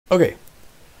Okay,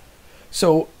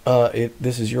 so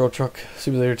this is Euro Truck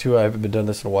Simulator 2. I haven't been done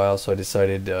this in a while, so I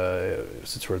decided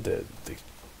since we're the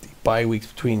bye weeks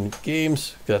between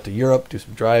games, get out to Europe, do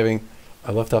some driving.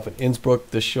 I left off in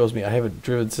Innsbruck. This shows me I haven't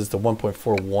driven since the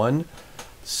 1.41,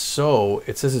 so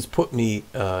it says it's put me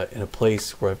in a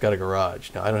place where I've got a garage.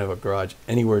 Now I don't have a garage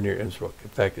anywhere near Innsbruck. In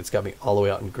fact, it's got me all the way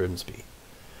out in Grimsby.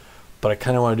 But I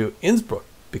kind of want to do Innsbruck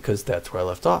because that's where I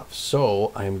left off.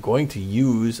 So I am going to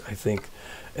use, I think,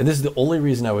 and this is the only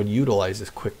reason I would utilize this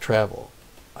quick travel.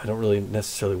 I don't really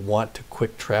necessarily want to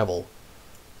quick travel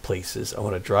places. I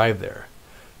want to drive there.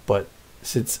 But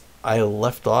since I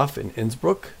left off in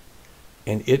Innsbruck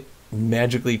and it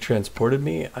magically transported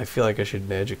me, I feel like I should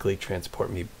magically transport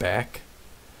me back.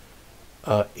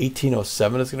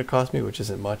 1807 is going to cost me, which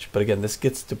isn't much. But again, this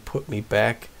gets to put me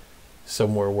back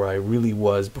somewhere where I really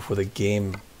was before the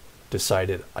game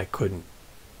decided I couldn't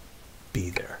be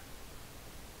there.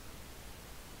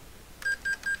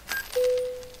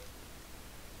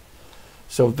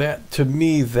 So that, to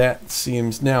me, that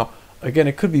seems... Now, again,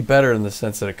 it could be better in the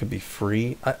sense that it could be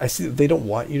free. I see that they don't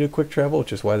want you to quick travel,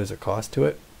 which is why there's a cost to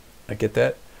it. I get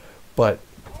that. But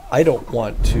I don't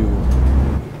want to...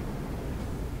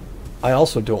 I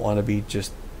also don't want to be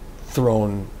just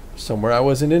thrown somewhere. I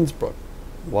was in Innsbruck.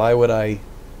 Why would I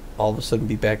all of a sudden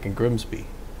be back in Grimsby?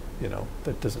 You know,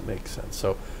 that doesn't make sense.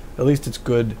 So at least it's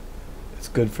good. It's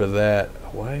good for that.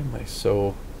 Why am I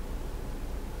so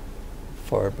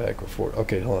far back or forward?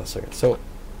 Okay, hold on a second. So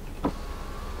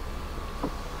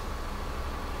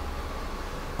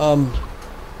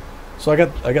so I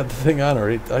got the thing on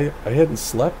already. I hadn't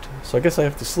slept, so I guess I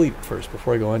have to sleep first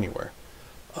before I go anywhere.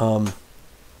 And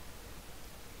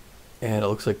it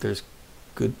looks like there's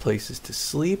good places to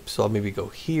sleep, so I'll maybe go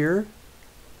here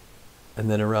and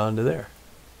then around to there.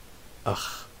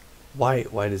 Ugh, why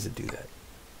does it do that?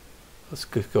 Let's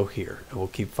go here and we'll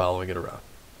keep following it around.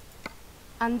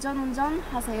 안전운전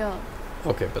하세요.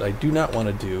 Okay, but I do not want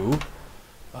to do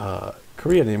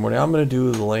Korean anymore. Now I'm going to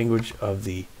do the language of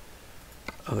the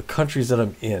countries that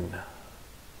I'm in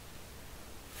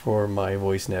for my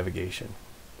voice navigation.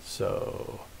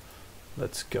 So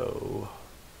let's go.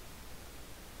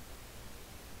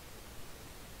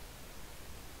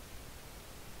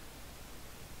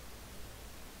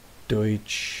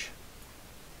 Deutsch.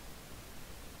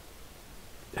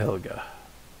 Helga.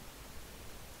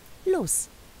 Los.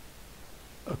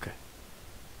 Okay.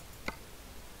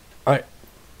 Alright.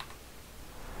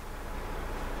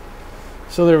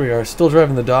 So there we are. Still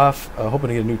driving the DOF. Hoping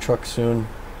to get a new truck soon.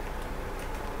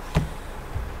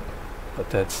 But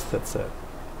that's it.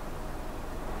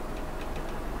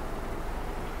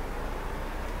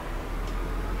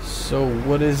 So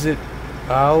what is it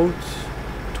out?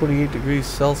 28 degrees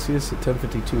Celsius at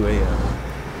 10:52 a.m.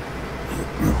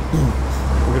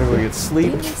 We're gonna go get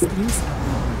sleep, and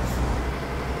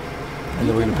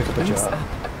then we're gonna pick up a job.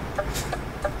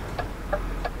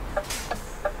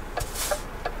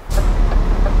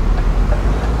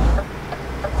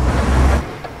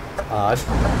 Odd.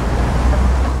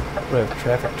 What, I have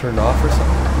traffic turned off or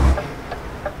something?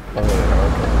 Oh, there,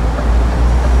 okay.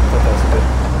 Thought that was a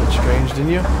bit strange,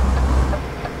 didn't you?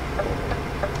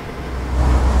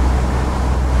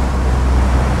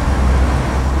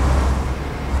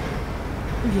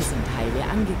 Wir sind heile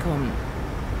angekommen.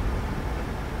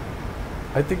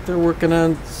 I think they're working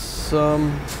on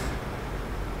some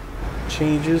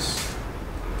changes.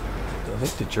 I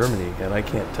think to Germany again. I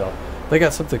can't tell. They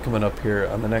got something coming up here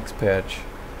on the next patch.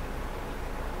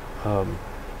 And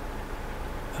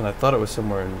I thought it was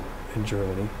somewhere in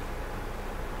Germany.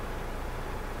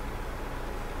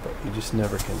 But you just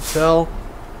never can tell.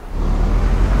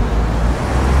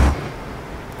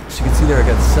 So you can see there I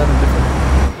got 7 different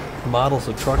models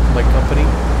of truck in my company.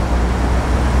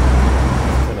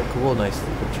 Kind of cool, nice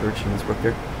little church in Innsbruck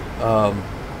there. The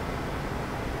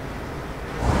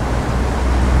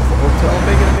hotel,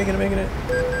 making it.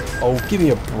 Oh, give me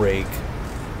a break.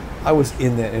 I was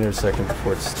in that intersection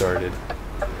before it started.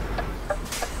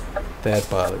 That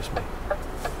bothers me.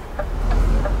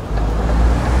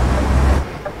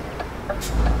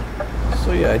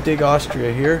 So yeah, I dig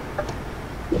Austria here.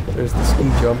 There's the ski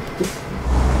jump.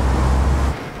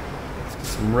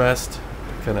 Some rest.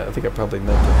 I think I probably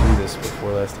meant to do this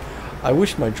before last. I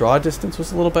wish my draw distance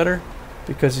was a little better,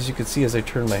 because as you can see as I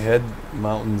turn my head,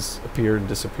 mountains appear and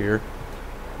disappear.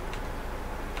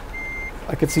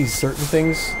 I could see certain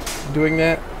things doing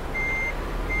that,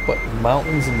 but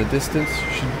mountains in the distance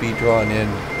should be drawn in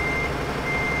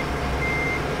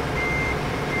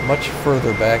much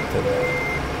further back than that.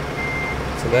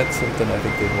 So that's something I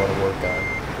think they'd want to work on.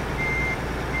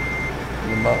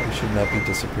 And the mountain should not be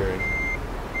disappearing.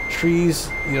 Trees,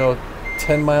 you know,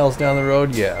 10 miles down the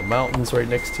road, yeah. Mountains right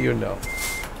next to you, no.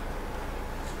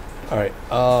 Alright,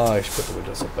 I should put the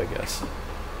windows up, I guess.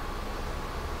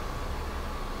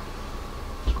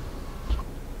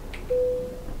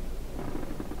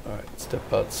 Alright,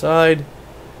 step outside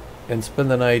and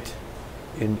spend the night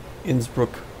in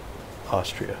Innsbruck,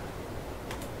 Austria.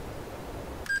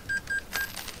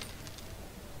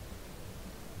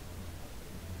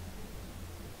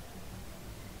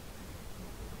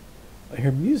 I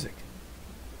hear music.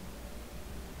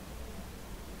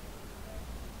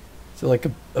 Is it like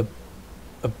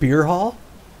a beer hall?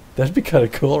 That'd be kind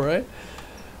of cool, right?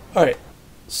 Alright,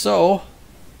 so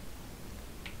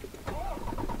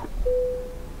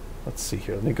let's see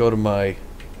here. Let me go to my,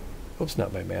 oops,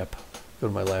 not my map. Go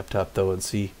to my laptop though and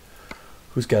see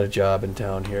who's got a job in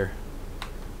town here.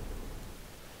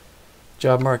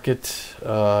 Job market.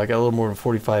 I got a little more than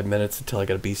 45 minutes until I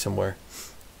got to be somewhere.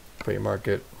 Freight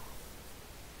market.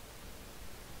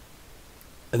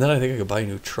 And then I think I could buy a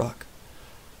new truck.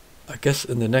 I guess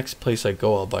in the next place I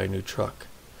go, I'll buy a new truck.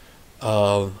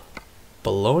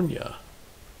 Bologna.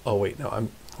 Oh wait, no, hold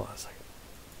on a second.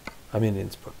 I'm in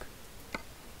Innsbruck.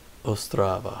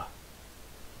 Ostrava.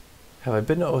 Have I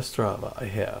been to Ostrava? I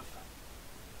have.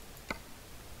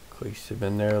 Of course, I've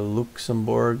been there.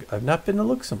 Luxembourg. I've not been to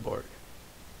Luxembourg.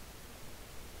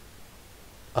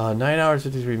 9 hours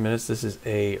 53 minutes. This is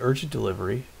a urgent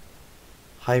delivery.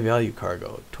 High value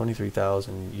cargo.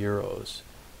 23,000 euros.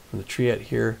 From the Triet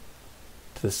here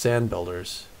to the sand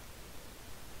builders.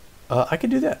 I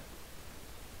could do that.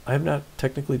 I have not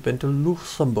technically been to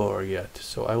Luxembourg yet,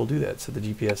 so I will do that. So the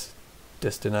GPS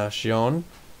destination.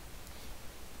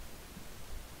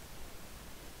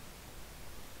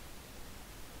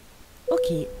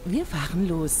 Okay, wir fahren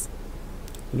los.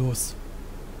 Los.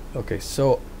 Okay,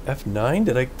 so F9.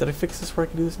 Did I fix this where I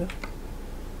can do this now?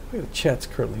 The chat's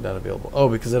currently not available. Oh,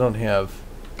 because I don't have.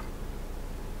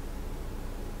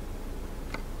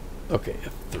 Okay,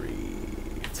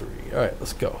 F3. 3. All right,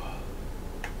 let's go.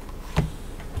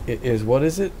 It is, what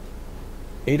is it?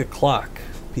 8 o'clock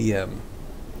p.m.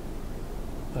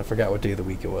 I forgot what day of the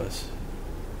week it was.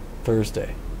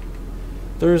 Thursday.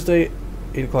 Thursday,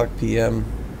 8 o'clock p.m.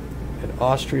 In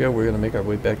Austria. We're going to make our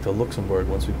way back to Luxembourg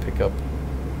once we pick up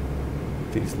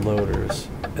these loaders.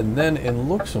 And then in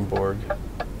Luxembourg,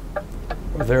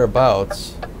 or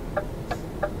thereabouts,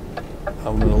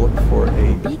 I'm going to look for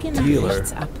a dealer.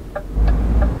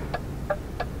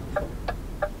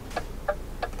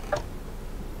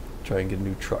 Try and get a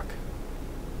new truck.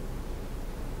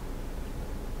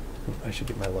 I should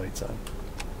get my lights on.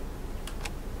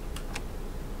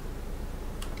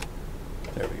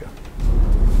 There we go.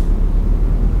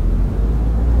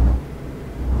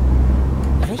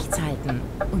 Rechts halten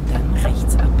und dann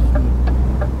rechts abbiegen.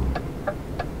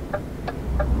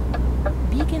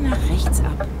 Biege nach rechts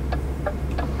ab.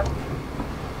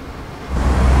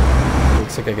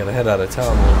 Looks like I gotta head out of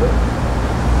town a little bit.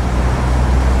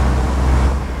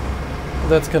 Well,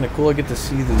 that's kind of cool. I get to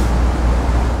see the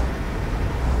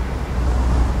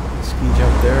ski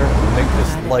jump there. I'll make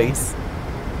this light.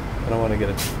 I don't want to get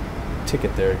a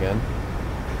ticket there again.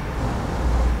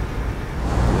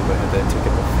 I believe I had that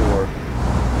ticket before.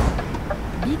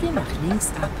 Biege nach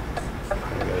links ab. I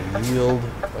gotta yield.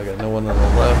 I got no one on the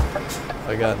left.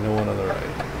 I got no one on the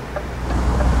right.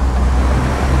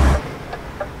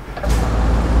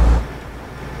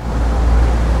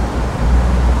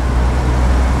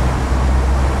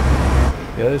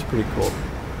 Yeah, that is pretty cool.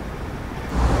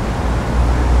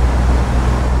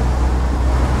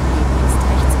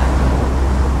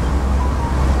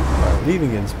 Alright,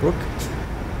 leaving Innsbruck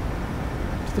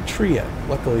to the Triet.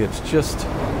 Luckily, it's just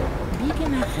Biege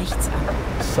nach rechts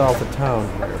ab. south of town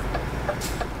here.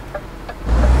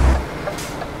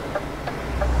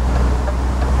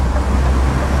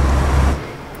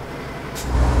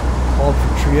 Called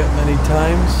for Triet many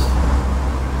times.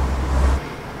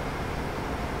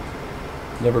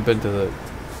 Never been to the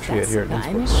Triet here in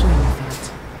Eine Innsbruck. schöne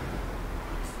Fahrt.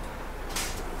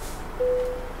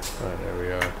 Alright, there we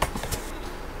are.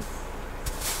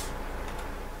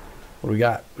 What do we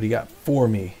got? What do you got for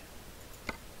me?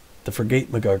 The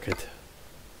Frigate Magarket.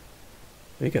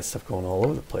 You got stuff going all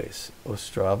over the place.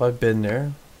 Ostrava, I've been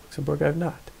there. Luxembourg, I've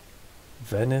not.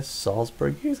 Venice,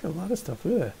 Salzburg. You guys got a lot of stuff.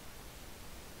 Look at that.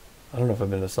 I don't know if I've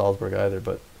been to Salzburg either,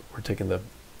 but we're taking the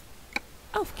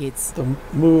Auf geht's.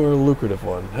 more lucrative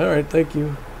one. Alright, thank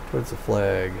you. Towards the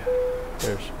flag.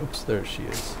 There she, oops, there she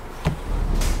is.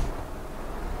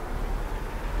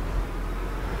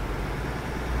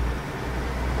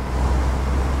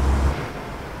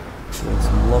 Doing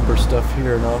some lumber stuff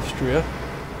here in Austria.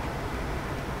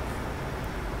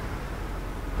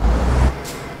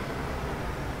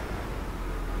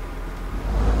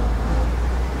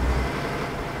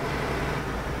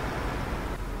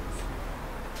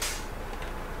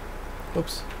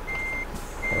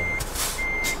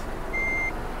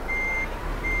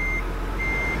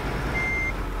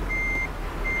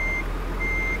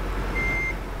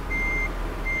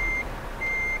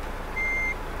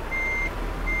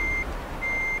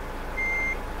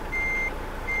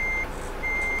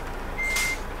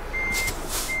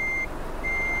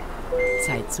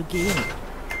 Zeit zu gehen.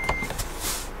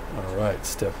 All right,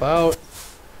 step out.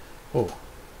 Whoa.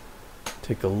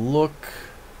 Take a look.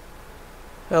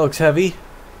 That looks heavy.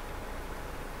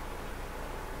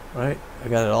 Right, I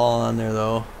got it all on there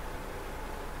though.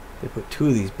 They put 2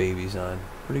 of these babies on.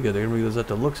 Pretty good. They're gonna bring those up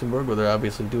to Luxembourg, where they're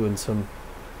obviously doing some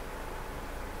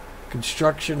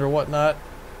construction or whatnot.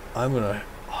 I'm gonna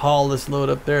haul this load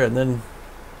up there and then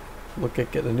look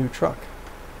at getting a new truck.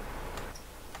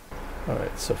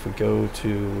 Alright, so if we go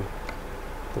to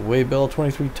the weigh bill,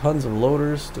 23 tons of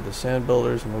loaders to the sand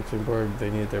builders in Luxembourg. They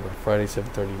need it there by Friday,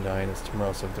 7:39. It's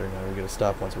tomorrow, 7:39. We're gonna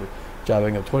stop once we're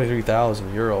jobbing up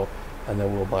 23,000 euro, and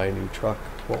then we'll buy a new truck,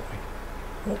 won't we?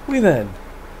 Won't we then?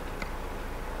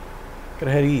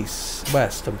 Gonna head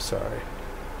west, I'm sorry.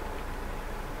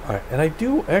 Alright, and I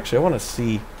do, actually, I want to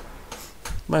see,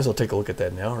 might as well take a look at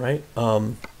that now, right?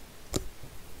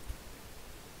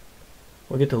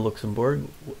 We'll get to Luxembourg.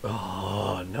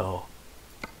 Oh, no.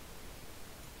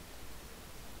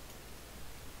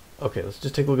 Okay, let's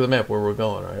just take a look at the map where we're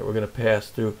going, alright? We're going to pass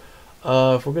through.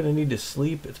 If we're going to need to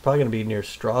sleep, it's probably going to be near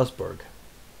Strasbourg.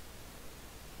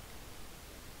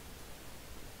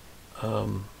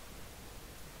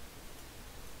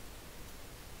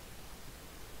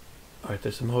 Alright,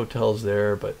 there's some hotels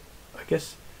there, but I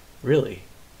guess, really,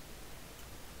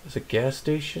 there's a gas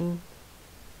station.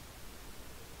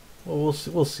 Well,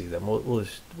 we'll see them. We'll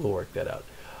work that out.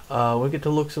 When we get to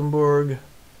Luxembourg,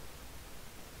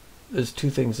 there's 2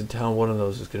 things in town. One of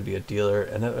those is going to be a dealer,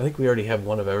 and I think we already have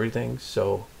one of everything,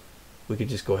 so we could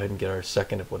just go ahead and get our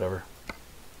second of whatever.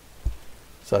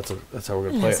 So that's how we're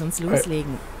going to play Lass it. uns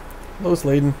loslegen.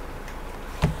 Losleden.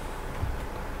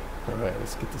 All right,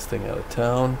 let's get this thing out of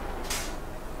town.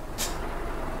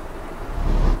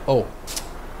 Oh.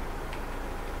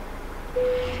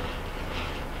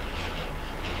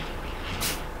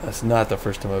 That's not the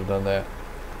first time I've done that.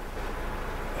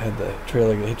 I had the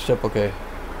trailer get hitched up, okay.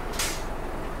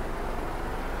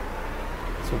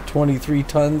 So 23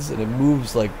 tons, and it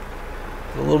moves like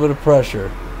a little bit of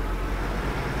pressure.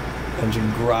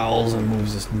 Engine growls and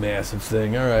moves this massive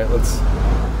thing. Alright, let's...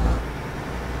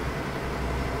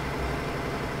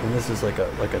 And this is like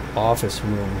an office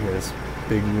room here, this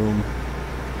big room.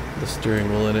 The steering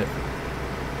wheel in it.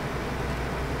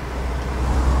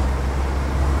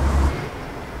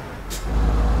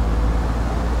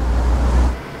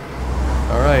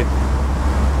 Alright.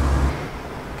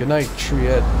 Good night,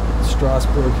 Triet,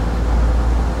 Strasbourg.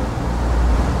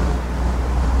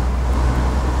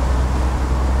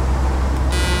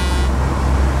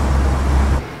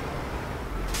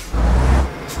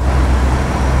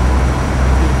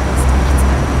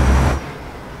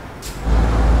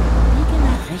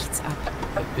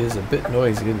 It is a bit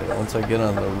noisy, isn't it? Once I get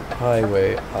on the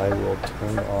highway, I will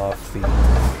turn off the...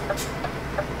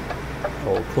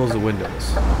 I'll close the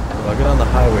windows. But I'll get on the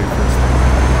highway first.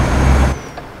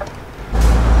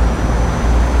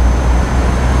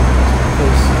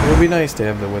 Because it would be nice to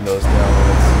have the windows down when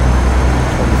it's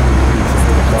 23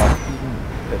 degrees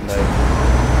at night.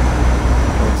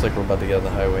 It looks like we're about to get on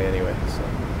the highway anyway, so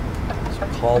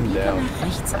calm down.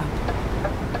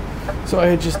 So I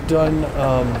had just done,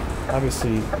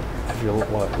 obviously, if you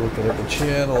look at the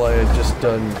channel, I had just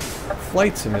done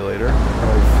Flight Simulator.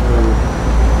 I flew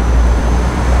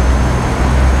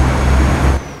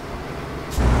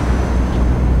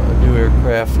a new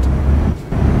aircraft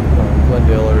around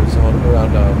Glendale, Arizona,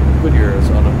 around Goodyear,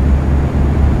 Arizona.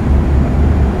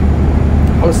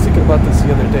 I was thinking about this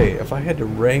the other day. If I had to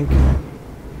rank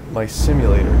my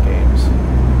simulator games,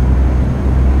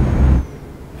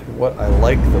 what I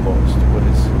like the most, what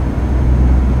is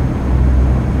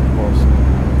most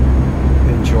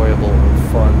enjoyable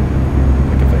and fun,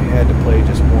 like if I had to play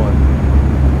just one,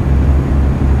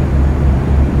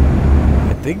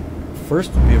 I think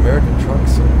first would be American Truck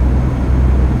Sim.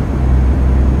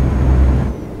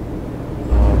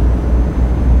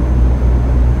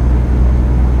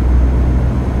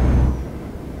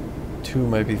 2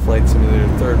 might be Flight Simulator,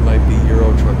 3rd might be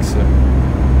Euro Truck Sim.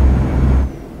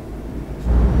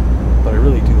 But I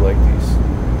really do like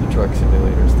the truck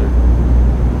simulators.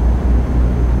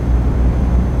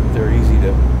 They're easy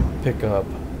to pick up.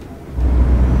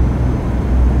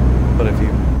 But if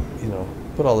you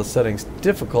put all the settings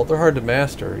difficult, they're hard to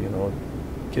master,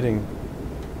 getting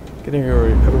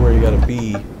everywhere you gotta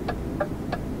be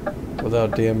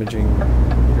without damaging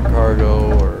your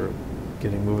cargo or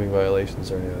getting moving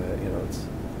violations or any of that,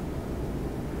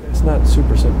 it's not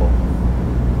super simple.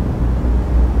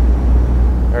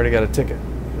 I already got a ticket.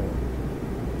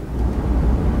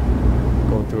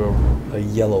 Going through a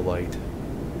yellow light,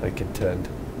 I contend.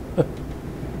 But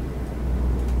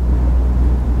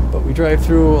But we drive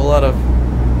through a lot of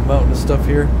mountainous stuff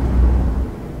here.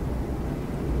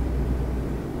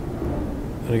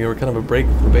 And again, we're kind of a break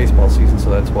from the baseball season, so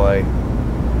that's why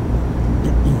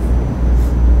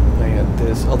I had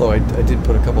this. Although I did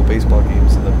put a couple baseball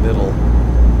games in the middle,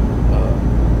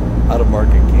 out of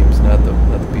market games, not the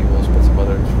Beagles, but some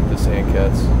others, the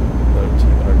Sandcats, another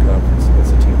team in our conference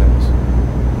against the team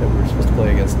that we were supposed to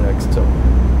play against next. So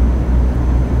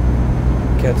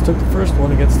Cats took the first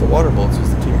one against the Waterbolts, who's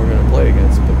the team we're going to play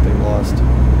against, but they lost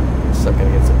the second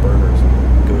against the Burners.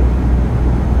 Good.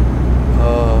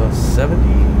 70.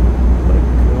 I'm gonna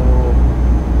go.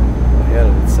 I had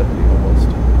it at 70 almost.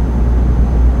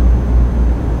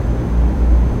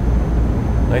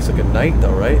 Nice looking night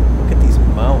though, right? Look at these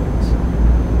mountains.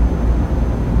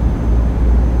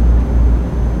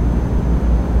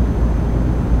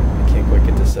 I can't quite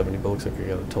get to 70, but looks like I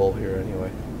got a toll here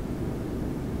anyway.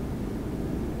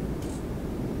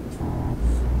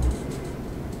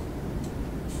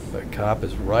 That cop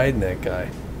is riding that guy,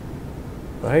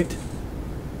 right?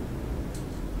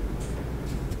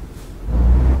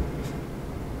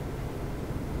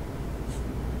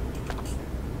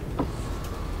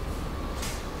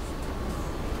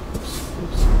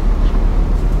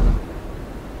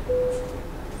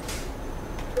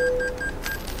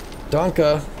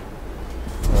 Donka.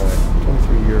 Alright,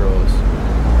 23 euros.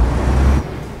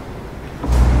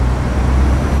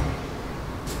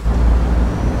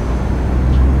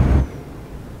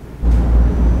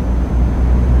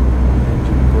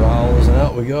 Engine growls and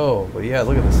out we go. But yeah,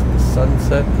 look at this, the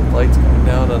sunset, the lights coming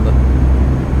down on the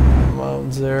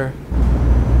mountains there.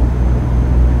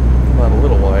 Come out a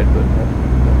little wide, but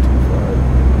not too far.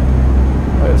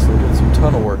 I guess they're doing some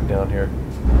tunnel work down here.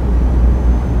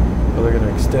 Oh, they're going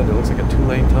to extend it. Looks like a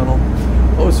 2-lane tunnel.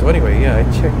 Oh, so anyway, yeah, I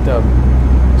checked.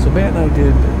 So Matt and I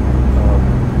did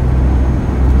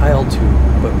IL2,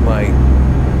 but my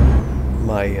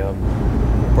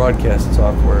broadcast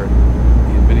software,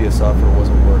 the NVIDIA software,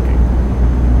 wasn't working,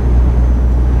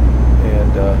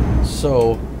 and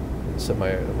so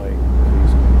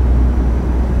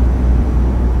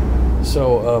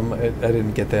I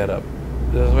didn't get that up.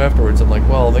 So afterwards, I'm like,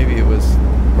 well, maybe it was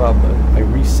a problem. I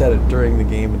reset it during the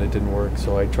game and it didn't work,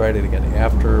 so I tried it again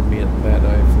after Matt and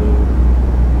I flew,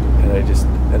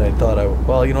 and I thought,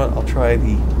 well, you know what, I'll try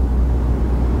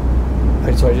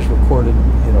so I just recorded,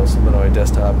 something on my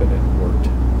desktop and it worked.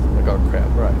 I'm like, oh crap,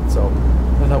 right. So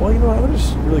I thought, well, you know what, I'm going to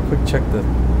just really quick check the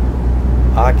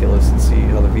Oculus and see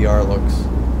how the VR looks.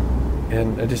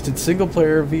 And I just did single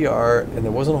player VR, and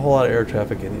there wasn't a whole lot of air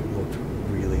traffic, and it looked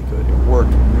really good. It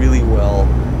worked really well,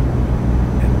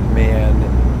 and man,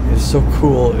 it's so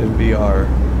cool in VR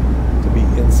to be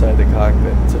inside the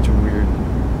cockpit. It's such a weird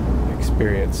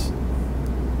experience.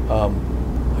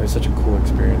 It's such a cool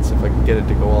experience. If I could get it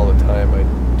to go all the time,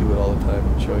 I'd do it all the time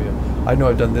and show you. I know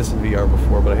I've done this in VR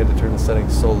before, but I had to turn the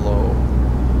settings so low.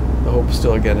 The hope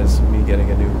still, again, is me getting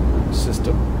a new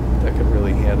system that can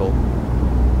really handle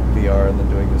VR, and then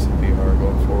doing this in VR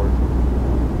going forward.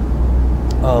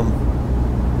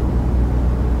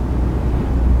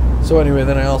 So anyway,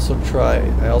 then I also tried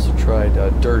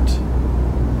Dirt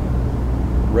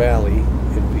Rally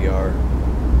in VR,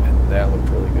 and that looked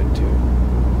really good too.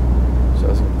 So I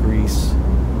was in Greece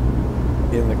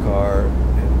in the car,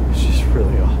 and it's just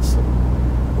really awesome.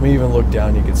 I mean, even look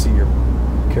down, you can see your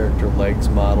character legs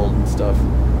modeled and stuff.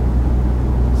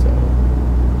 So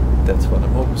that's fun.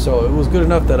 I'm hoping so. It was good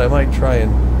enough that I might try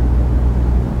and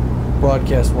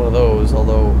broadcast one of those.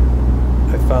 Although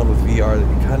I found with VR that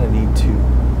you kind of need to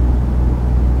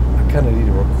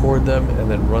record them and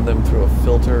then run them through a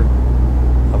filter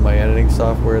on my editing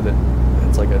software that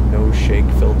it's like a no shake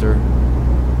filter,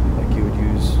 like you would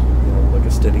use, like a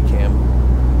Steadicam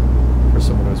for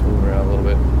someone who's moving around a little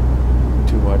bit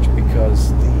too much,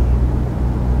 because the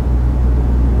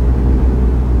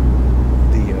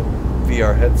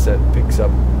VR headset picks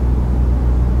up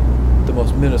the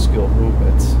most minuscule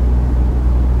movements,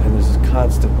 and there's this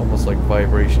constant, almost like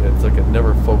vibration. It's like it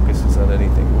never focuses on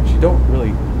anything, which you don't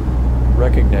really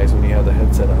recognize when you have the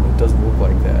headset on. It doesn't look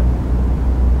like that,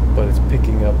 but it's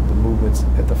picking up the movements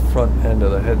at the front end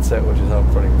of the headset, which is out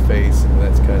in front of your face, and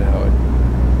that's kind of how it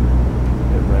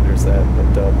renders that.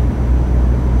 But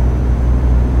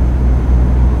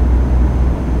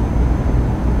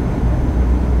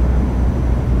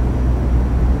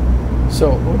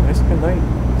so, oh, nice good night.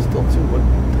 Still too. What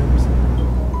time is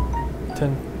it?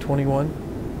 10:21.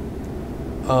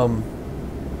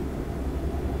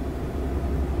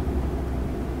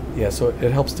 Yeah, so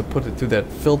it helps to put it through that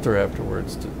filter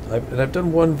afterwards. I've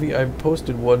done I've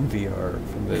posted one VR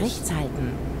from this Rechts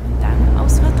halten und dann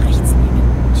Ausfahrt rechts nehmen.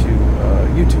 to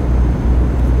YouTube.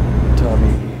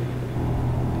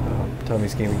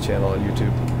 Tommy's Gaming Channel on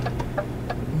YouTube.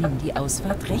 Nimm die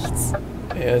Ausfahrt rechts.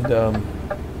 And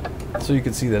so you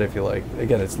can see that if you like.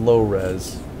 Again, it's low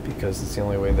res because it's the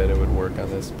only way that it would work on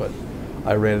this, but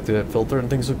I ran it through that filter and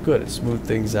things look good. It smoothed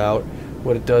things out.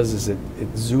 What it does is it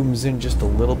zooms in just a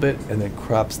little bit and then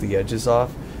crops the edges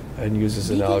off and uses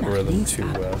an algorithm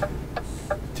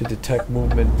to detect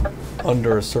movement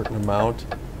under a certain amount.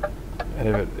 And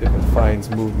if it finds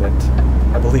movement,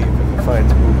 I believe if it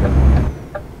finds movement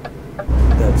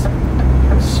that's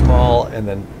small and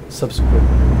then subsequent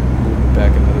movement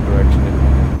back in another direction,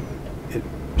 it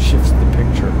shifts the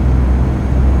picture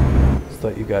so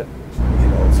that you got, you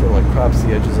know, it sort of like crops the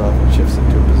edges off and shifts it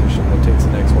to a position, then takes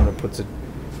the next one and puts it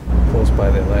close by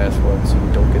that last one so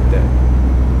you don't get that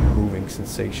moving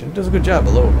sensation. It does a good job,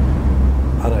 although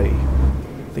on a, I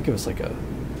think it was like a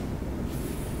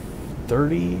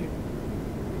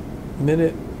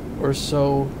 30-minute or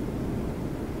so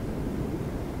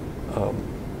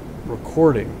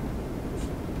recording,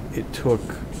 it took,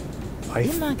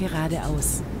 Immer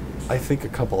geradeaus. I think a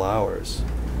couple hours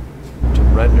to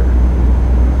render,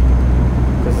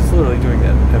 because it's literally doing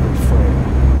that in every frame.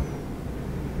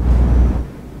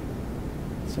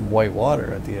 Some white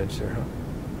water at the edge there, huh?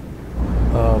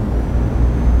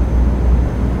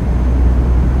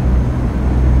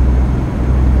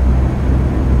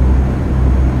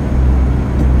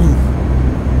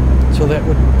 So that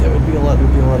would be a lot.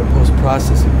 Would be a lot of post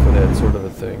processing for that sort of a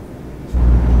thing.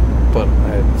 But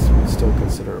I still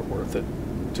consider it worth it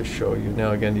to show you.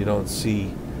 Now again, you don't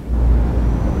see.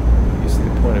 You see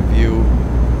the point of view,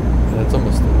 and it's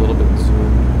almost a little bit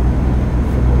zoomed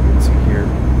from what you can see here.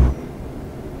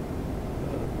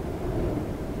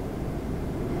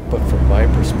 But from my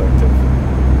perspective,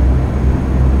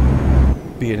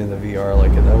 being in the VR,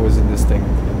 like, and I was in this thing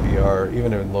in VR,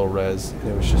 even in low res, and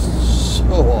it was just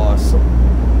so awesome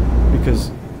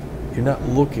because you're not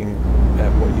looking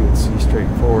at what you would see straight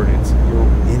forward. It's you're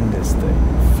in this thing.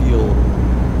 You feel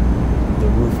the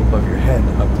roof above your head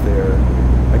up there.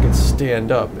 I can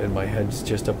stand up, and my head's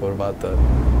just up about the,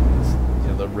 you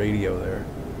know, the radio there.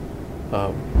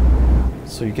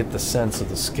 So you get the sense of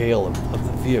the scale of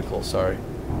the vehicle. Sorry.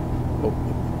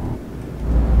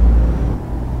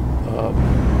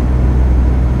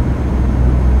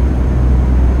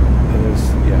 And it's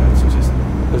just,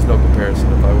 there's no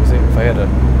comparison. If I had a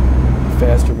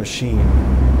faster machine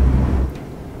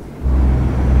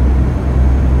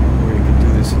where you could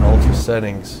do this in ultra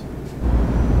settings,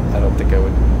 I don't think I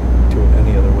would do it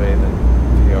any other way than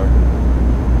VR.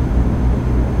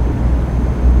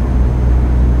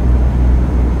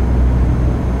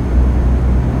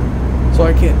 So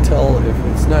I can't tell if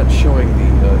it's not showing the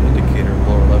indicator in the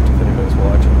lower left if anybody's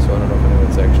watching, so I don't know if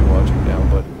anyone's actually watching now,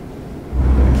 but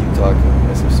I'm going to keep talking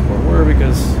as if some more were,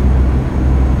 because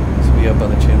this will be up on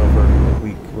the channel for a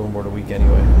week, a little more than a week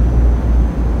anyway.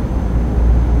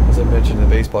 As I mentioned in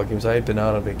the baseball games, I had been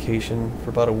out on vacation for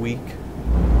about a week,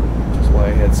 which is why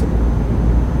I had some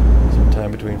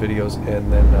time between videos,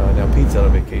 and then now Pete's out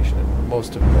on vacation, and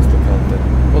most of the content,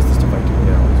 most of the stuff I do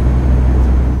now is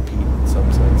with Pete in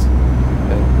some sense.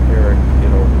 And Eric, you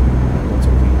know, once a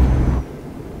week.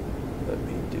 Let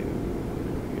me do,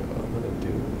 I'm going to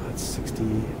do, that's 60,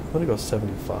 I'm going to go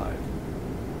 75.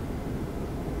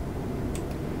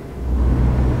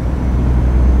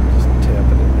 Just tap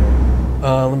it in there. I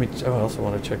also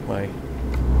want to check my,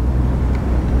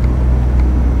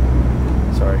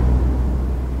 sorry,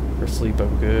 for sleep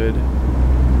I'm good.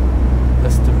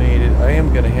 Estimated, I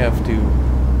am going to have to,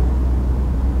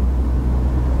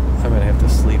 I'm going to have to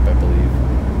sleep, I believe.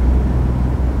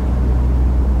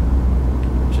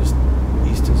 Just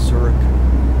east of Zurich.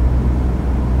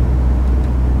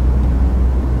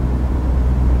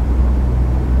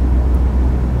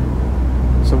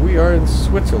 So we are in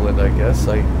Switzerland, I guess.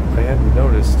 I hadn't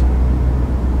noticed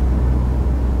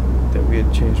that we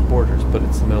had changed borders, but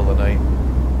it's the middle of the night.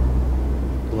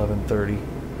 11:30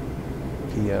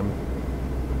 p.m.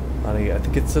 on I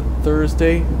think it's a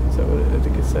Thursday. Is that what I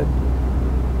think it said?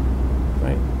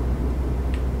 Right?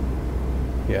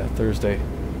 Yeah, Thursday.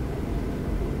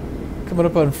 Coming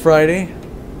up on Friday.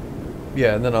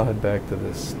 Yeah, and then I'll head back to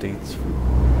the States for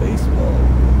baseball.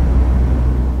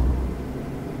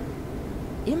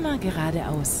 Immer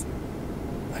geradeaus.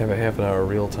 I have a half an hour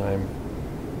real time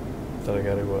that I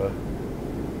got to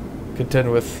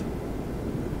contend with.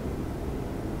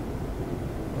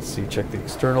 Let's see, check the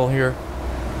external here.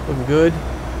 Looking good.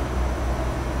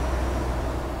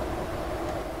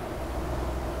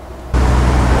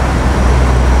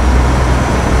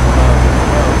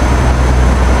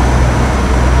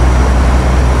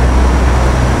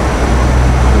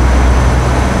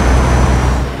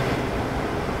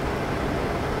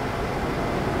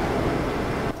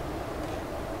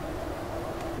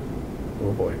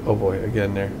 Oh boy,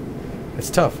 again there. It's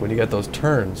tough when you got those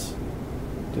turns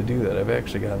to do that. I've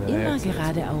actually gotten in Immer accidents.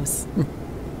 geradeaus.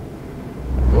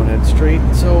 Going ahead straight.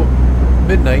 So,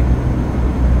 midnight.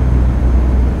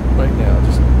 Right now,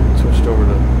 just switched over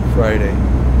to Friday.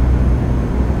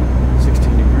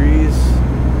 16 degrees.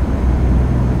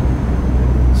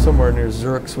 Somewhere near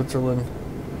Zurich, Switzerland.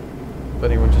 If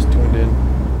anyone just tuned in.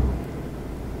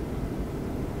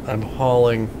 I'm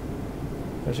hauling,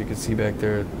 as you can see back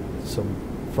there, some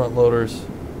front loaders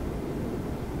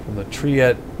from the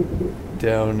Triet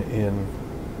down in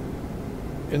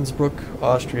Innsbruck,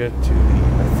 Austria to the,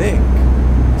 I think,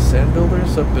 sand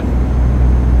builders up in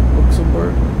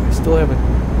Luxembourg. I still haven't,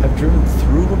 I've driven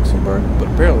through Luxembourg, but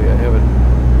apparently I haven't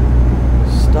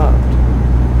stopped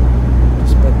to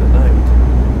spend the night.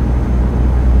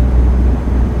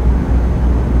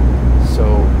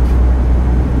 So,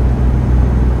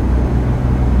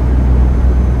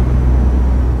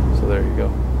 there you go.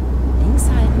 Links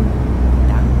halten.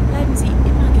 Dann bleiben Sie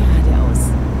immer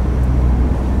geradeaus.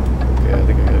 Okay, I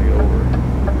think I gotta get over.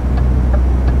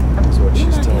 That's what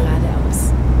she's Immer telling me. geradeaus.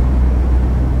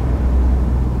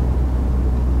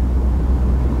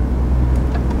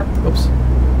 Oops.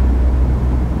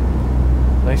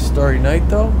 Nice starry night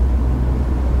though.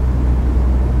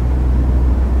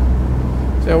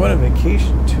 See, I went on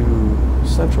vacation to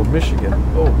central Michigan.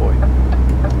 Oh boy.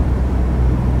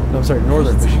 No, I'm sorry,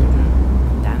 northern Rechts Michigan. halten.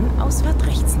 Dann Ausfahrt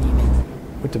rechts nehmen.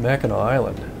 Went to Mackinac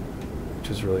Island, which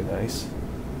is really nice.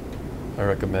 I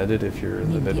recommend it if you're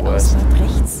in the Nimm die Midwest. Ausfahrt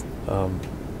rechts.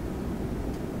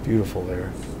 Beautiful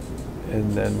there.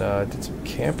 And then did some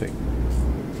camping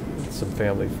with some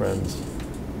family friends.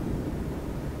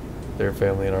 Their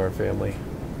family and our family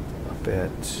up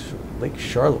at Lake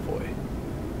Charlevoix.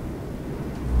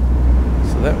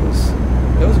 So that was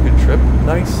a good trip.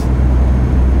 Nice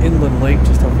inland lake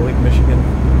just off of Lake Michigan.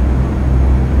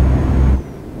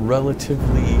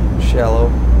 Relatively shallow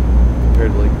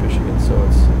compared to Lake Michigan, so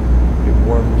it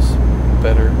warms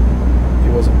better.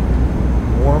 It wasn't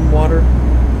warm water.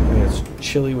 I mean, it's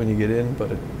chilly when you get in,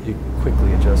 but you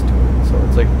quickly adjust to it. So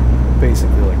it's like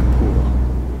basically like a pool.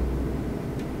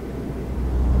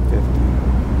 50.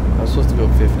 I was supposed to go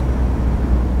 50.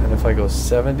 And if I go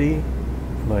 70,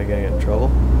 am I gonna get in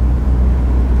trouble?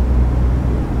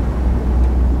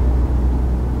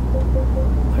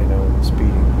 I know I'm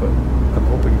speeding, but I'm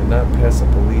hoping to not pass a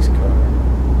police car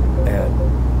at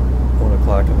 1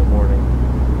 o'clock in the morning.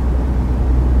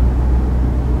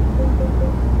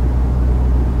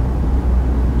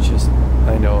 Just,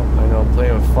 I know, I'm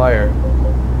playing with fire.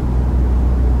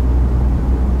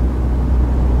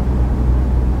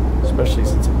 Especially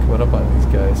since I'm coming up on these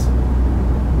guys.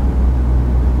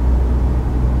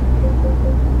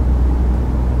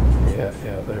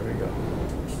 Yeah, there we go.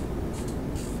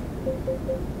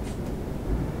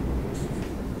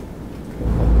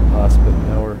 Hospital,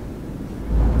 now we're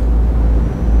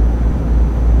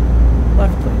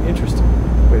left lane. Interesting.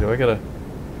 Wait, do I gotta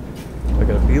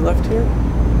be left here?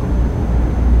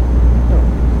 No,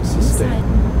 this is Links stay.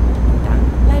 halten. Dann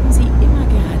bleiben Sie immer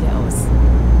geradeaus.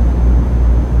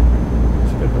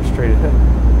 So I gotta go straight ahead.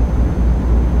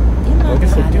 Immer I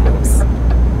guess I do gotta geradeaus.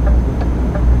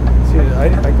 See,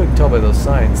 I couldn't tell by those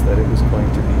signs that it was going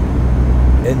to be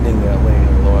ending that lane,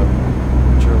 although I'm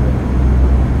German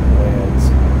lands.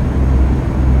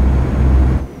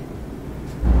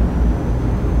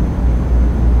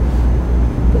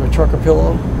 Got my trucker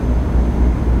pillow.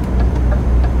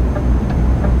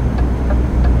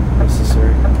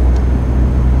 Necessary.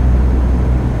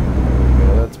 There we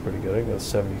go, that's pretty good. I can go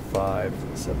 75.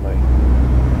 Set my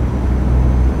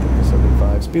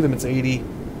 75. Speed limit's 80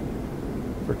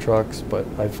 for trucks, but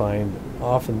I find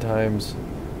oftentimes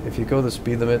if you go the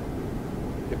speed limit,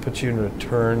 it puts you in a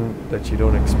turn that you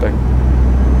don't expect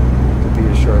to be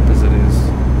as sharp as it is.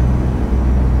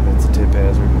 It's a tip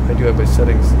hazard. I do have my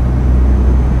settings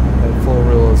at full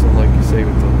realism, like you say,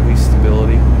 with the least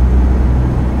stability,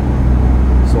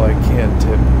 so I can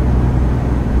tip.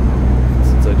 And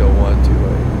since I don't want to,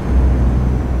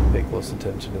 I pay close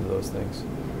attention to those things.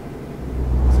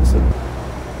 Is this a,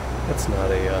 that's not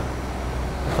a,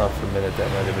 I thought for a minute that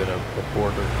might have been a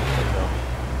border. But no.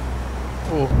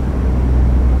 Oh.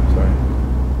 Sorry.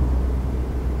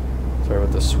 Sorry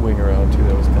about the swing around too.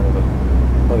 That was kind of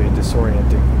probably a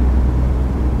disorienting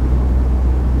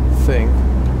thing.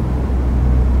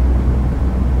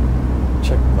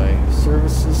 Check my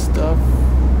services stuff.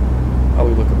 How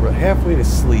we looking? We're halfway to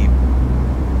sleep.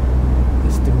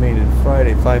 Estimated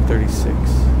Friday, 5:36.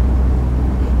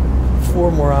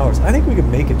 4 more hours. I think we can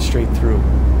make it straight through.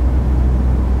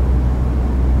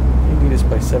 You need us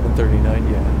by 7:39.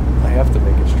 Yeah, I have to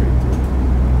make it straight through.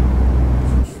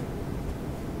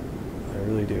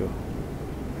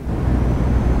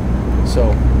 So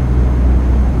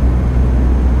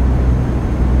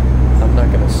I'm not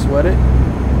going to sweat it.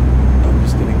 I'm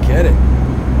just going to get it.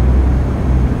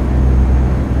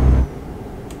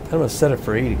 I'm going to set it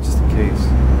for 80 just in case.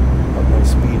 Up my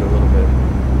speed a little bit.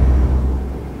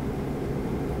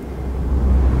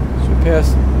 So we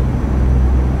passed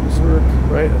Zurich,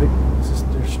 right? I think this is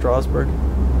near Strasbourg.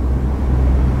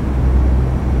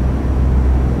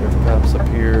 We have cops up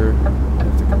here. I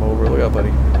have to come over. Look out,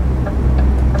 buddy.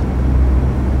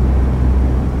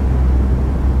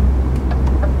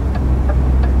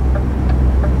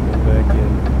 Go back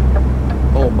in.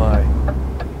 Oh my.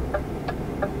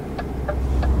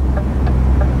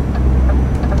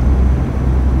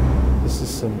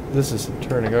 This is some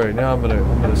turning. All right, now I'm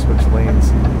gonna switch lanes,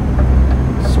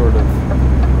 sort of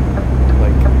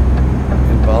like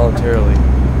involuntarily.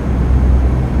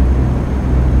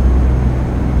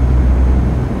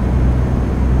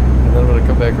 And then I'm gonna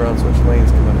come back around, switch lanes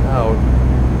coming out.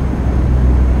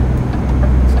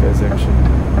 This guy's actually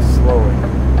slowing.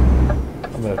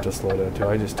 I'm gonna have to slow down too.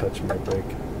 I just touched my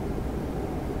brake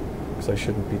because I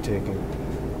shouldn't be taking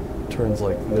turns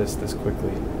like this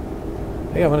quickly.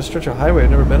 Hey, I'm on a stretch of highway I've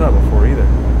never been on before either.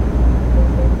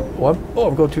 Oh,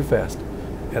 I'm going too fast.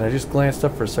 And I just glanced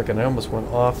up for a second. I almost went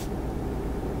off.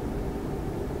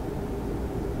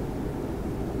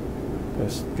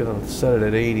 Just gonna set it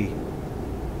at 80.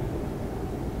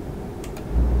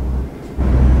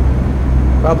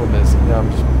 Problem is, now I'm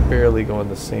just barely going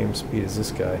the same speed as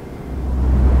this guy.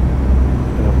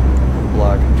 And I'm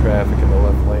blocking traffic in the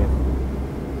left lane.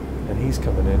 And he's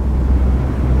coming in.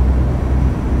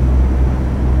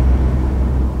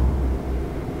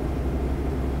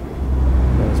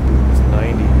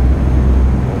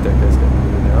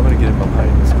 Get him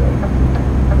behind this guy.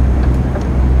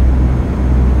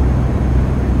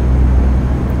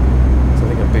 So I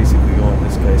think I'm basically going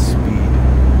this guy's speed.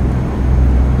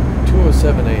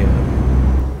 2:07 a.m.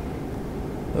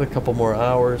 Another couple more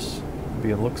hours. I'll be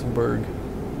in Luxembourg.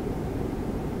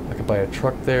 I could buy a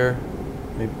truck there.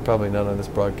 Maybe probably not on this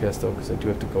broadcast though, because I do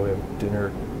have to go have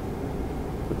dinner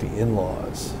with the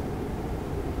in-laws.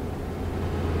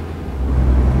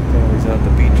 Family's out at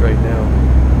the beach right now.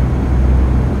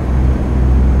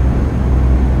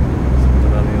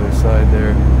 Side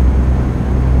there.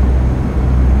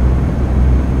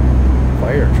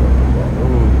 Fire truck as well.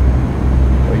 Ooh.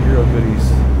 A Euro Goodies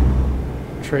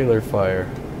trailer fire.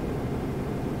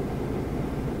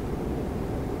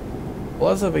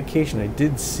 Well, as a vacation, I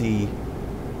did see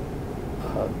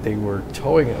they were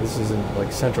towing it. This is in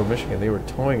like central Michigan. They were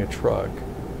towing a truck,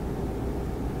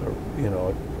 or, you know,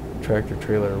 a tractor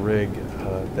trailer rig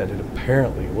that had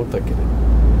apparently looked like it had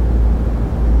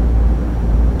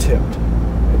tipped.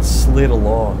 Slid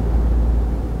along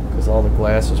because all the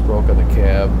glass was broke on the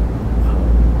cab,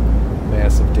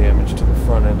 massive damage to the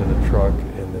front end of the truck,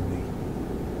 and then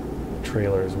the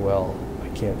trailer as well. I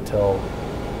can't tell,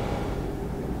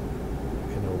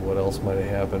 you know, what else might have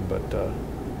happened, but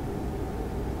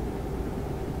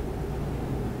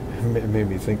it made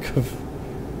me think of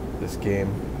this game.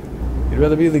 You'd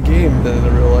rather be in the game than in the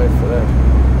real life for that.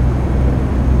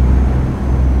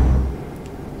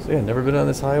 So yeah, never been on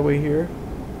this highway here.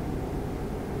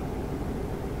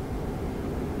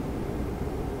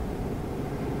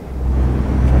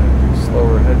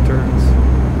 Turns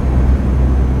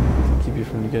to keep you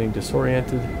from getting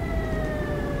disoriented.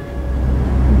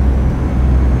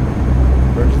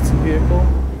 Emergency vehicle.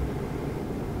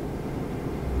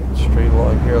 Straight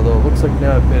along here, although it looks like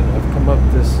now I've come up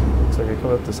this. Looks like I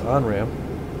come up this on-ramp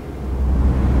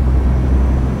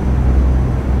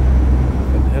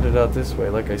and headed out this way.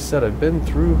 Like I said, I've been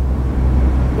through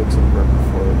Luxembourg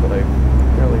before, but I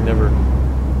apparently never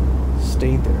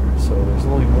stayed there. So there's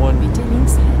only one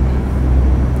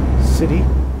city.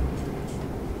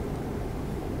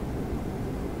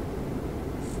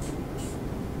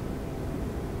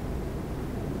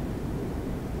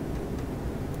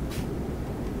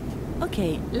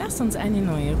 Okay, lass uns eine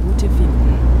neue Route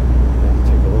finden.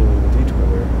 Take a little bit of a detour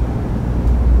there.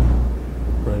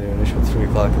 Running initial 3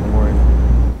 o'clock in the morning.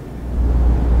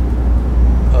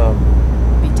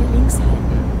 Bitte links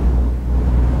halten.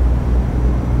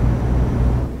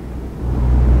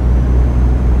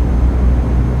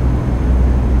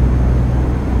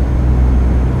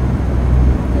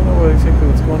 Exactly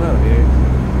what's going on. I mean,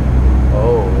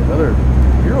 oh, another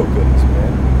Euro Goodies,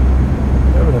 man.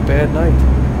 We're having a bad night.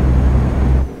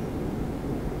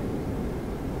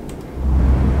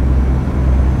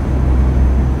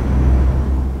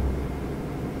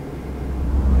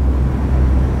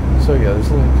 So yeah,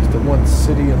 there's only just the one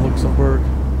city in Luxembourg.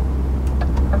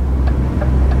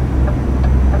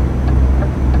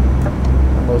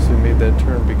 I mostly made that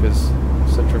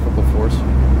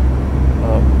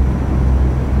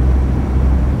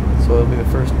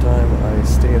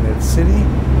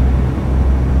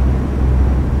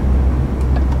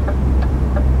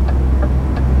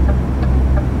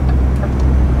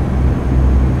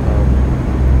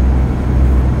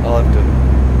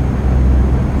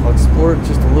explore it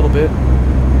just a little bit,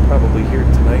 probably here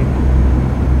tonight,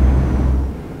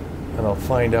 and I'll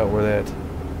find out where that.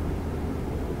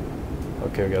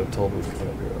 Okay, we got a toll booth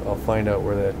coming up here. I'll find out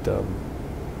where that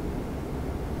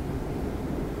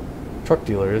truck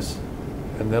dealer is,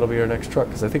 and that'll be our next truck.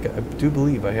 Because I do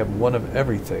believe I have one of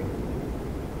everything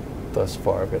thus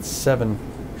far. I've got 7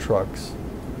 trucks.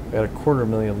 I got a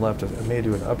 $250,000 left. I may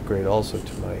do an upgrade also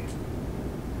to my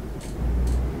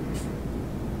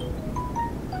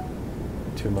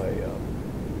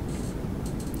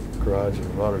garage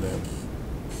in Rotterdam.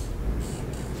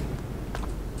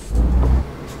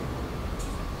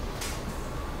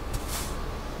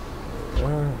 There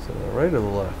we are. So the right or the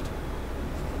left?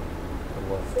 The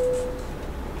left.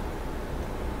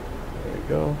 There you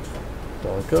go.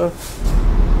 Danke.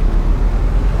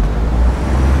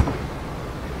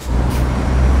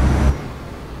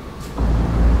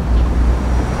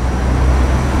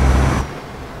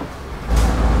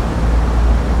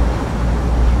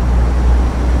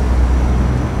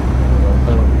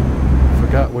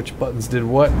 Which buttons did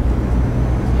what.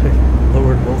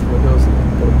 Lowered both windows and then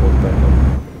put them both back up.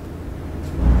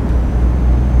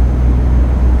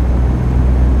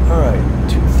 Alright,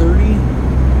 2:30.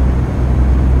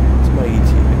 What's my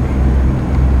ETA?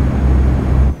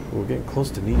 We're getting close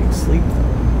to needing sleep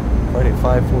though. Friday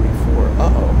 5:44.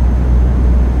 Uh-oh.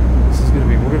 This is gonna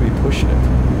be, we're gonna be pushing it.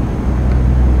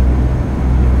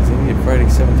 Because they need Friday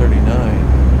 7:39.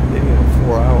 They need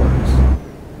 4 hours.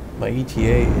 My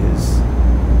ETA is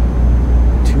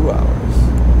 2 hours,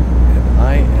 and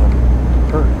I am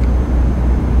hurt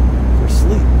for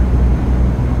sleep.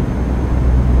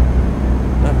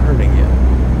 Not hurting yet,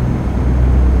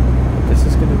 but this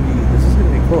is gonna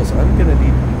be close. I'm gonna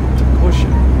need to push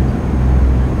it.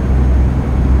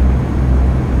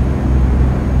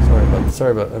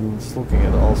 Sorry about. I'm just looking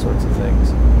at all sorts of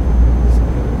things.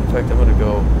 In fact, I'm gonna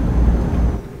go.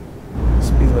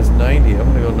 Speed limit's 90. I'm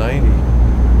gonna go 90.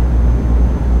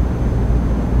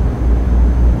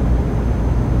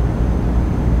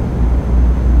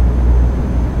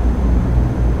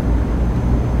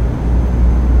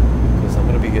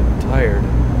 Tired.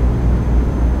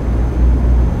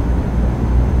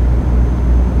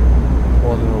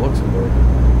 Well, into Luxembourg.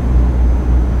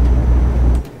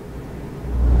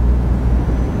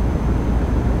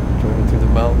 Driving through the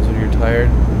mountains when you're tired,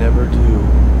 never do.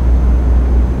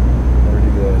 Never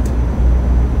do that.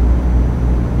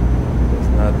 It's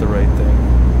not the right thing.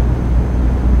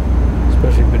 Especially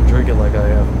if you've been drinking like I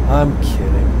have. I'm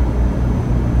kidding.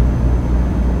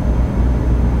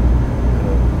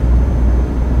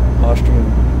 Austrian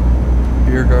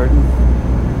beer garden.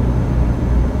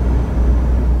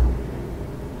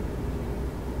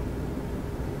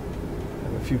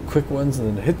 Have a few quick ones and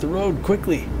then hit the road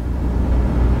quickly.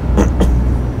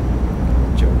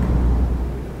 Joke.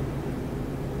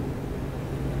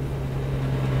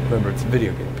 Remember, it's a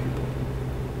video game, people.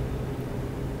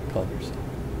 Calm yourself.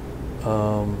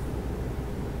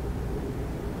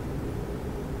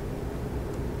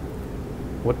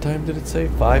 What time did it say?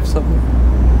 5 something?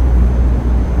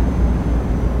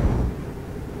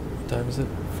 What time is it?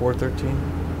 4:13?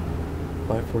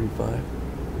 5:45?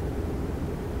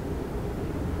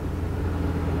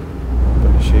 I'm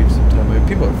gonna shave some time. I mean,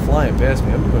 people are flying past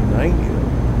me. I'm doing 90 though.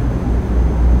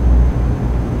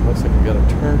 Looks like I got a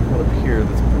turn coming up here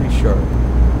that's pretty sharp.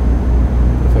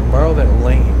 But if I borrow that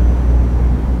lane,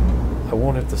 I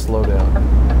won't have to slow down.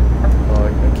 Oh,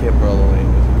 I can't borrow the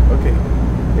lane. Okay.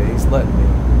 Yeah, he's letting me.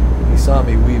 He saw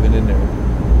me weaving in there.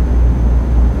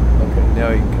 Okay, now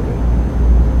he can come in.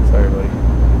 Sorry, buddy.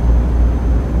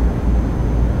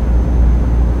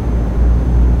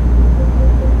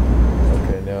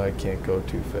 Okay, now I can't go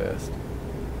too fast.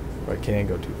 Or I can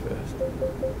go too fast.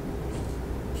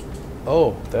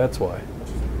 Oh, that's why.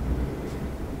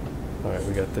 Alright,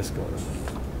 we got this going on.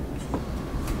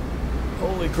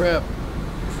 Holy crap.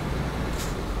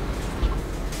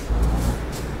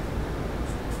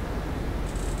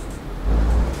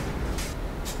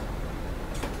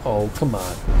 Oh, come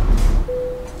on.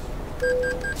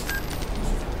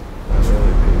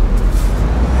 Really, baby.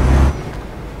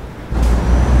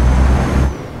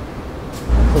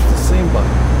 Click the same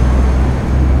button.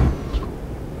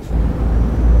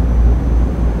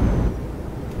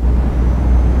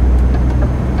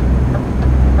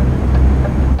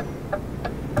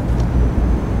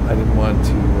 I didn't want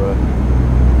to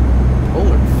pull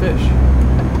or fish.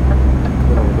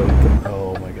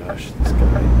 Oh my gosh, this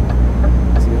guy.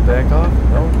 Is he gonna back off?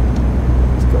 No?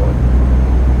 He's going.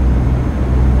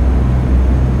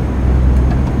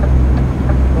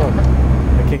 Oh,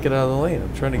 I can't get out of the lane.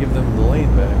 I'm trying to give them the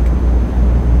lane back.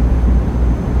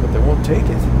 But they won't take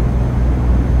it.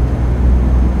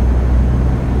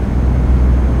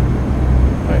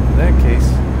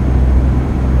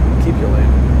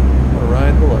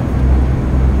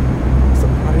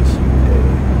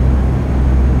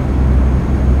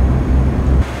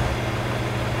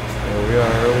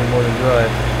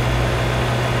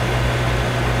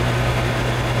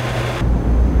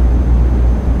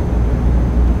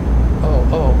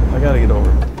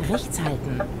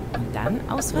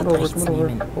 Ausfahrt Come on rechts over.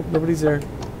 nehmen. Hope nobody's there.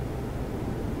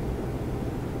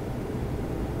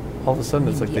 All of a sudden,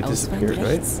 it's Nimm like die they Ausfahrt disappeared, right?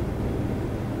 rechts.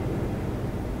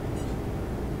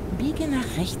 Biege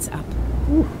nach rechts ab.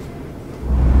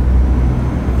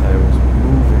 I was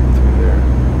moving through there.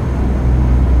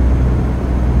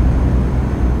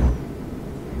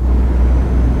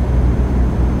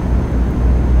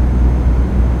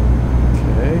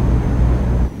 Okay.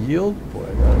 Yield? Boy,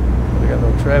 I got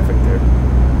no traffic there.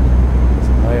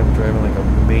 I am driving like a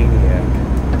maniac.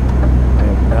 I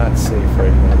am not safe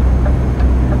right now.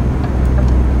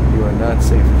 You are not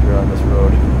safe if you're on this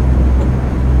road.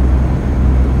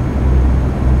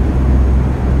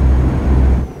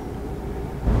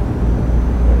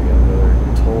 I got another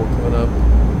toll coming up.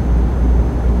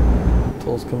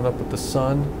 Toll's coming up with the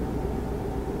sun.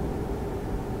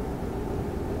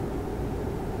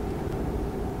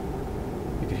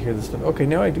 You can hear this stuff. Okay,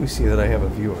 now I do see that I have a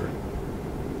viewer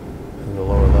in the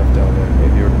lower left down there.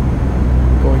 Maybe you're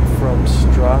going from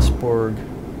Strasbourg.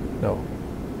 No.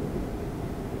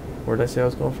 Where did I say I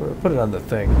was going for? Put it on the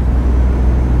thing.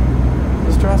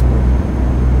 To Strasbourg.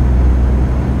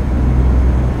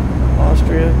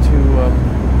 Austria to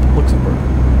Luxembourg.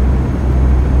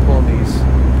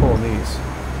 Pulling these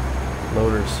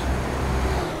loaders.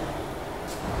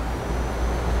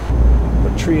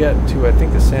 Triet to I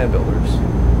think the sand builders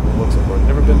in Luxembourg.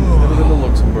 Never been to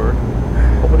Luxembourg.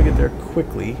 Hoping to get there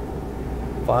quickly.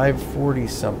 5:40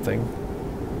 something.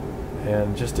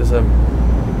 And just as I'm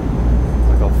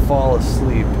like I'll fall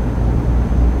asleep.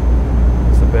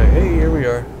 It's the back. Hey, here we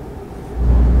are.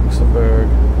 Luxembourg.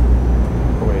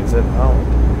 Oh wait, is that Holland?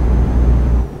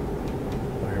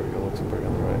 Oh, here we go. Luxembourg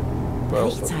on the right.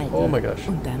 Rechts halten. Oh my gosh.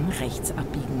 Und dann rechts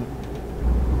abbiegen.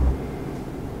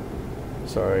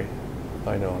 Sorry.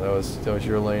 I know, that was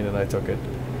your lane and I took it.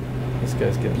 This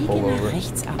guy's getting pulled Biege nach over.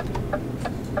 rechts ab.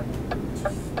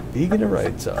 Biegen to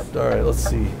rights up. Alright, let's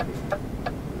see.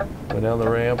 Went down the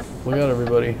ramp. Look out,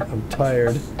 everybody. I'm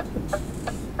tired.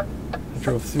 I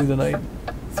drove through the night,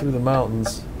 through the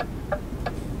mountains.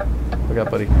 Look out,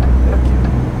 buddy. Thank you.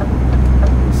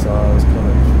 You saw I was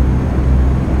coming.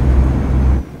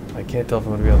 I can't tell if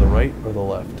I'm going to be on the right or the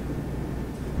left.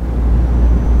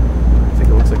 I think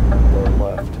it looks like the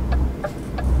left.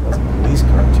 That's a police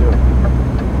car, too.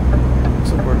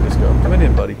 Luxembourg Disco. I'm coming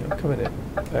in, buddy. I'm coming in.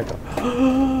 Back up.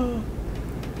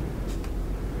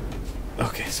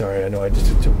 Okay, sorry. I know I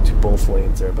just took both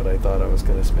lanes there, but I thought I was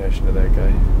going to smash into that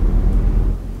guy.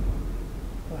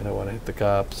 I don't want to hit the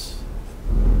cops.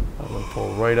 I'm going to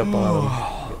pull right up on him.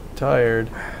 Getting tired.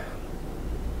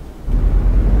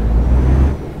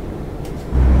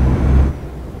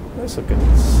 Nice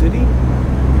looking city.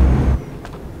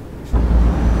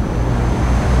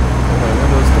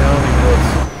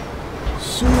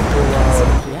 Super loud.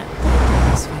 Hier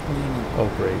die Ausfahrt nehmen. Oh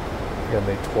great. I gotta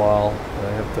make twirl and I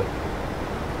have to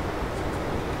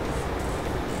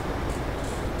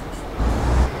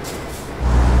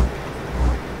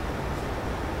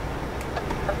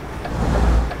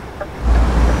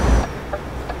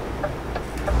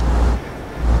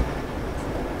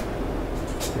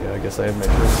yeah, I guess I have my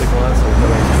turn signal on, so I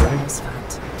thought I was turning.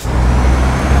 Ausfahrt.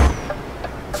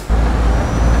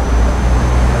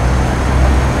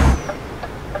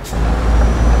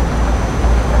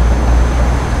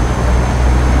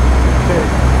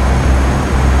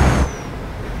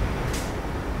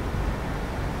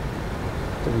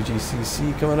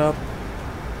 WGCC coming up.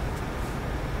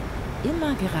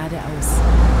 Immer geradeaus.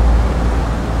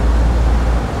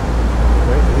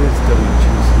 Right, it is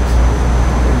WGCC.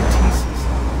 WTCC.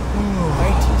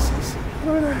 ITCC. I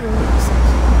don't know what this is.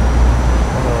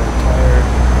 Oh, I'm tired.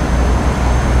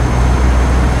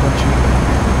 Punchy.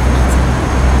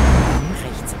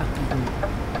 Rechts abbiegen.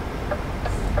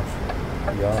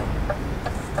 Ja.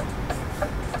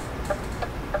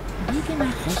 Biege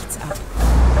nach rechts ab.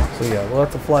 So yeah, we'll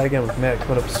have to fly again with Matt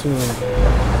coming up soon.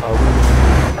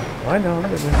 I know, I'm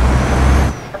getting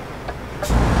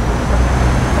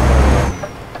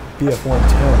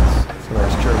BF-110s. It's a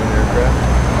nice German aircraft.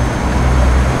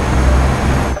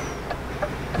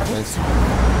 Nice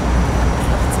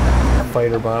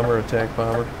fighter bomber, attack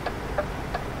bomber.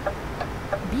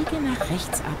 Biege nach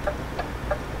rechts ab.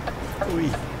 Ui.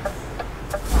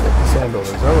 Sand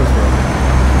builders, I was wrong.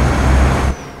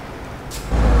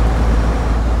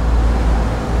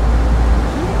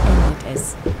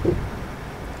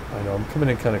 I know, I'm coming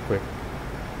in kind of quick.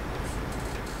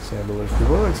 Sand builders.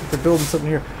 Well, looks like they're building something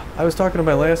here. I was talking to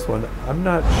my last one. I'm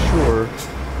not sure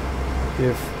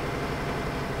if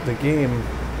the game,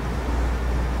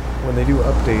 when they do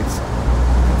updates,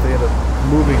 if they end up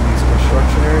moving these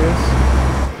construction areas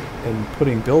and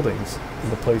putting buildings in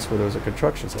the place where there was a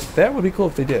construction site. That would be cool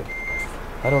if they did.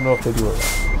 I don't know if they do it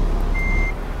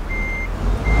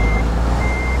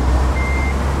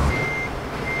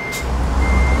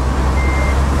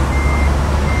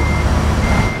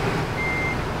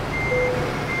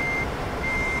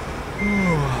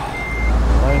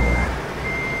right.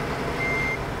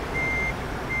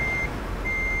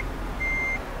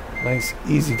 Nice,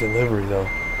 easy delivery, though.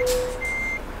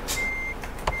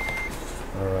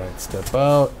 Alright, step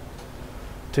out.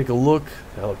 Take a look.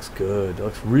 That looks good. That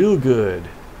looks real good.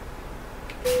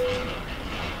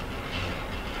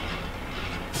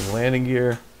 Landing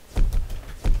gear.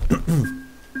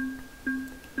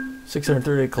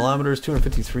 638 kilometers,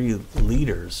 253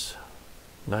 liters.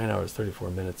 9 hours, 34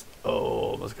 minutes.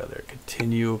 Oh, almost got there.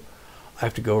 Continue. I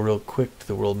have to go real quick to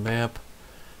the world map.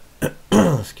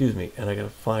 Excuse me, and I gotta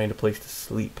find a place to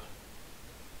sleep.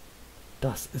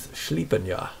 Das ist Schliepen,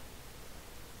 ja.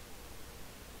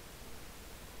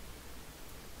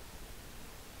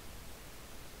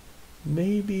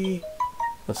 Maybe,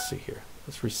 let's see here.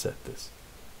 Let's reset this.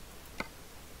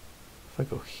 If I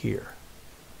go here,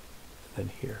 and then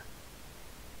here,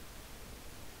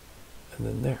 and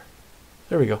then there.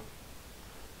 There we go.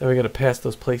 Now we gotta pass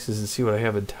those places and see what I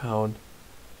have in town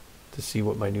to see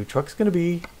what my new truck's gonna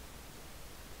be.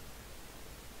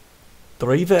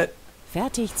 Drive it.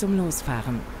 Fertig zum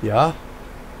Losfahren. Yeah.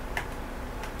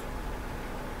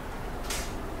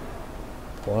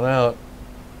 Pull it out.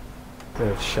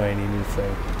 That shiny new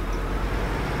thing.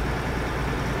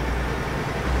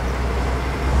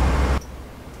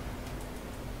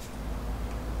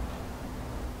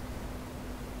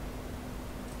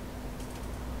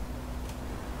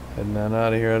 Heading on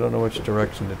out of here. I don't know which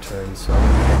direction to turn, so I'm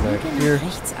gonna come back Biege here. nach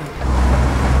rechts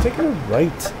ab. Taking a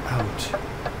right out.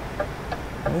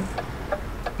 Okay.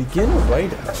 Begin a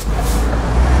right out.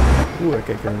 Ooh, I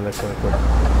can't get into that corner quick.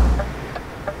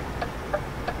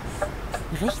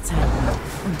 Rechts halten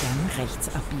und dann rechts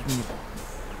abbiegen.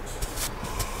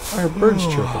 Our birds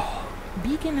chirping.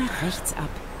 Biege nach rechts ab.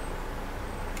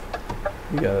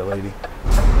 You got it, lady.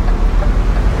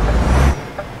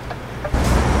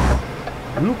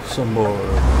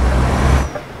 Luxembourg.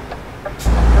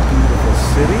 Beautiful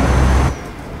city.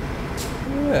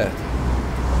 Look at that.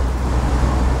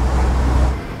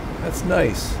 That's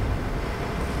nice.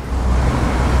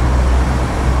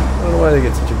 I don't know why they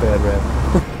get such a bad rap.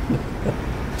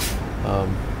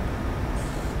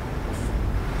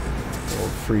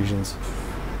 Old Frisians.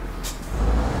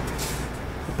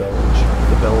 The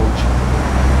Belge.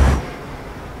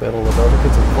 Battle of Belgium.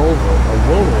 It's a Volvo. A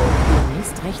Volvo.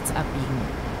 Demnächst rechts abbiegen.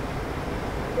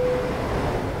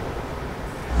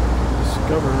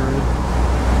 Discovered.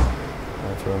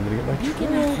 That's where I'm gonna get my Biege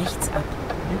truck. nach rechts ab.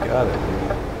 You got it,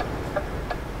 dude.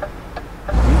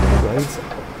 Right.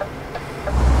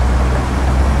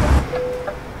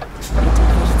 Bitte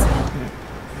rechts halten.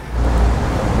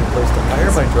 New place to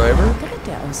hire my driver.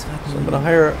 Dritte Ausfahrt So I'm nehmen. gonna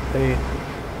hire a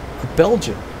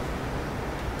Belgian.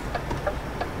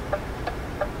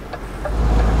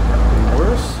 Any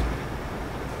worse?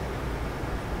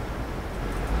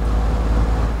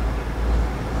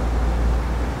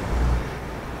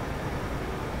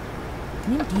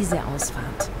 Nimm diese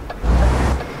Ausfahrt.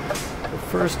 But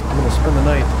first, I'm gonna spend the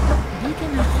night Biege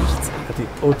nach rechts ab. at the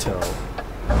hotel.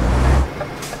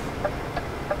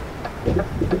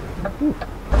 Ooh,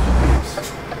 jeez.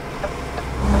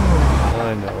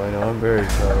 I know, I'm very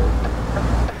tired.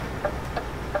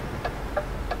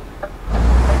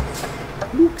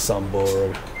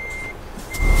 Luxembourg.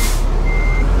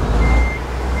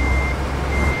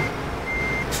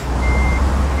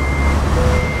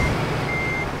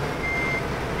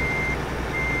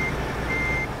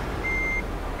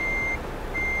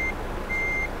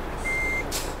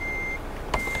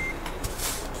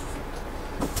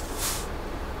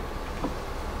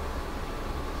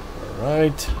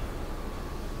 Alright.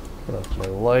 Put off my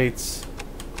lights.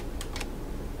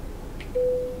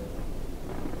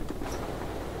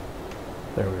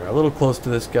 There we are. A little close to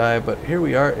this guy, but here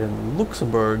we are in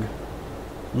Luxembourg.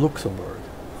 Luxembourg.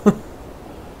 The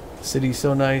city's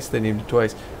so nice, they named it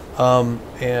twice.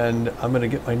 And I'm going to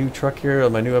get my new truck here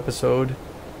on my new episode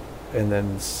and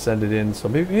then send it in. So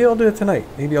maybe I'll do it tonight.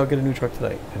 Maybe I'll get a new truck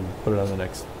tonight and put it on the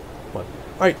next one.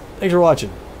 Alright, thanks for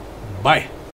watching. Bye.